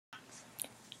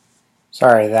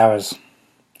Sorry, that was...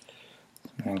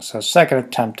 So second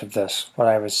attempt of this. What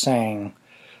I was saying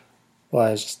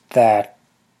was that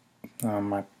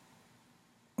I've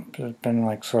been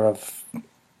like sort of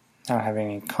not having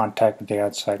any contact with the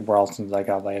outside world since I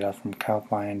got laid off from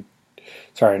Calpine.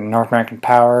 Sorry, North American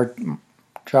Power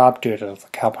job due to the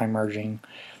Calpine merging,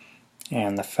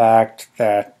 and the fact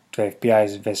that the FBI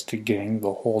is investigating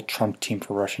the whole Trump team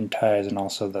for Russian ties, and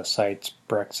also the sites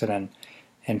Brexit and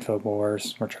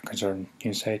Infowars, which are considered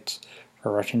news sites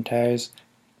for Russian ties,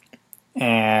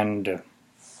 and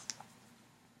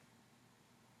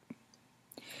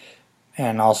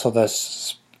also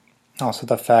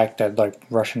the fact that like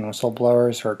Russian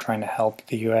whistleblowers who are trying to help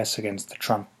the U.S. against the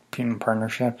Trump-Putin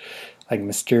partnership, like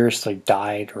mysteriously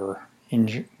died or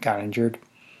got injured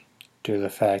due to the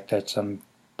fact that some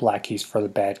lackeys for the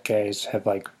bad guys have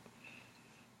like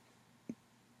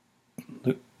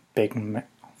big,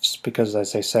 because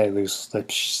as they say, loose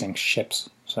lips sink ships.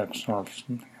 So I sort of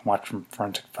watched from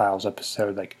Forensic Files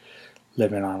episode like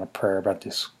living on a prayer about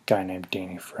this guy named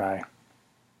Danny Fry,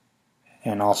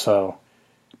 and also,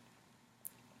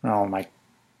 my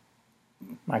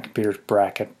computer's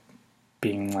bracket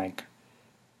being like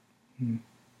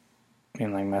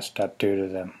messed up due to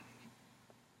the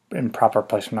improper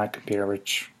placement of my computer,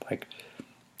 which like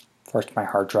forced my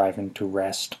hard drive into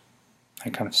rest. I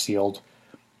kind of sealed,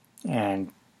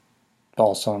 and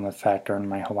also in the fact during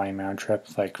my Hawaii mountain trip,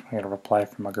 like I got a reply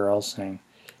from a girl saying,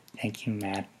 "Thank you,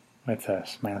 Matt," with a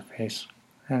smiley face,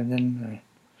 and then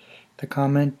the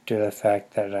comment due to the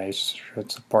fact that I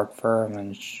showed support for her, and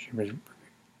then she was.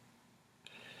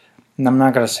 And I'm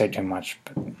not gonna say too much,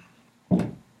 but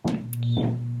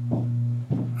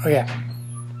oh yeah,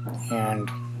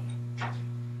 and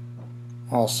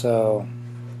also.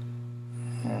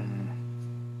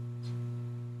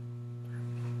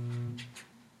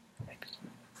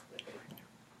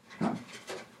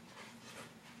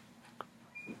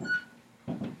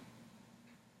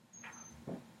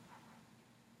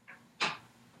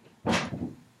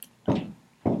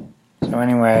 So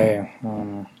anyway,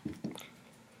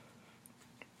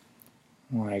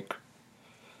 like,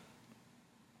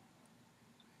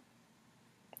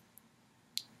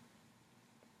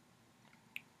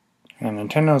 and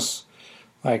Nintendo's,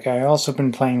 like, I also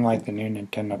been playing, like, the new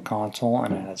Nintendo console,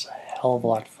 and it's a hell of a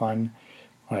lot of fun.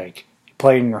 Like, you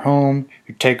play it in your home,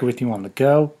 you take it with you on the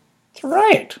go, it's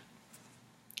right.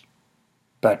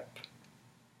 But,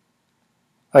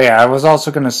 oh yeah, I was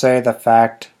also going to say the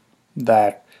fact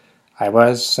that I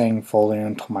was saying fully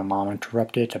until my mom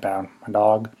interrupted about my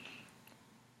dog.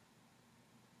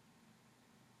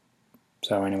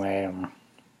 So anyway,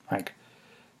 like,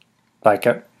 I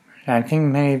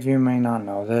think many of you may not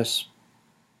know this,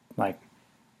 like,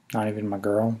 not even my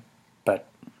girl, but,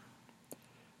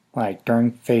 like,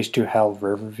 during Phase 2 Hell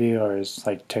Riverview, I was,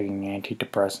 like, taking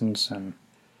antidepressants, and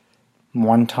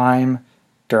one time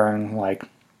during, like,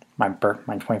 my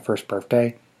 21st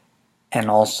birthday, and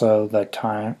also the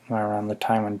time, around the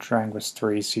time when Dragon Quest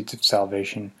 3 Seeds of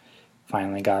Salvation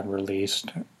finally got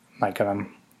released, like, kind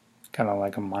of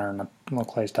like a modern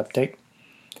localized update.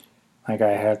 Like,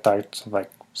 I had thoughts of, like,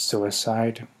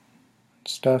 suicide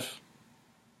stuff.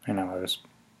 I know, it was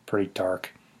pretty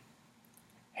dark.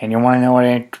 And you want to know what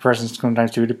antidepressants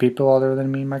sometimes do to people other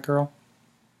than me and my girl?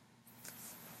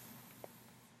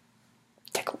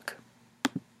 Take a look.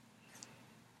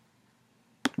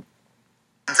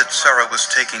 That Sarah was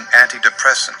taking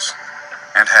antidepressants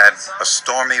and had a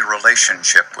stormy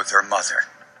relationship with her mother.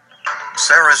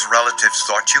 Sarah's relatives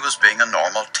thought she was being a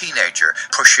normal teenager,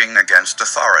 pushing against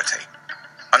authority,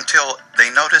 until they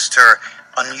noticed her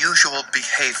unusual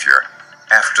behavior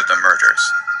after the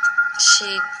murders.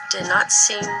 She did not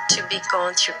seem to be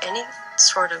going through any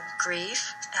sort of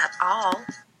grief at all.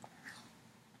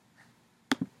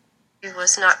 She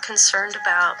was not concerned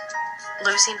about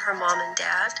losing her mom and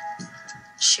dad.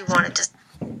 She wanted to...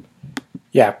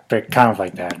 Yeah, but kind of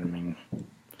like that. I mean,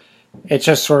 it's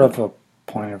just sort of a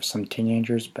point of some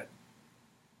teenagers, but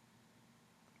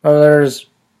others,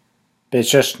 it's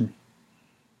just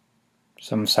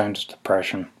some signs of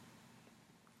depression.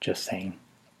 Just saying.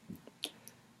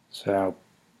 So,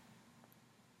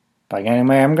 like,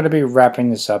 anyway, I'm going to be wrapping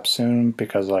this up soon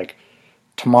because, like,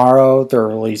 tomorrow they're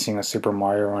releasing a Super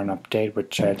Mario Run update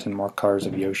which adds in more colors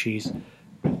of Yoshi's,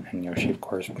 and Yoshi, of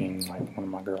course, being, like, one of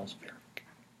my girl's favorite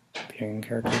game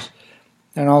characters.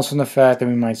 And also the fact that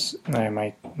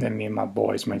that me and my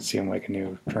boys might see like a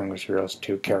new Dragon Quest Heroes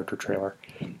 2 character trailer.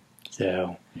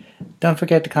 So, don't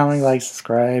forget to comment, like,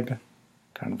 subscribe.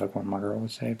 Kind of like what my girl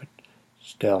would say, but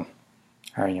still,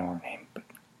 I already know her name, but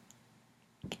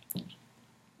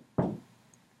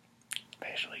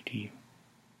especially to you.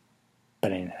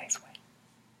 but in a nice way.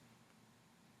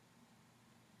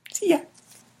 See ya.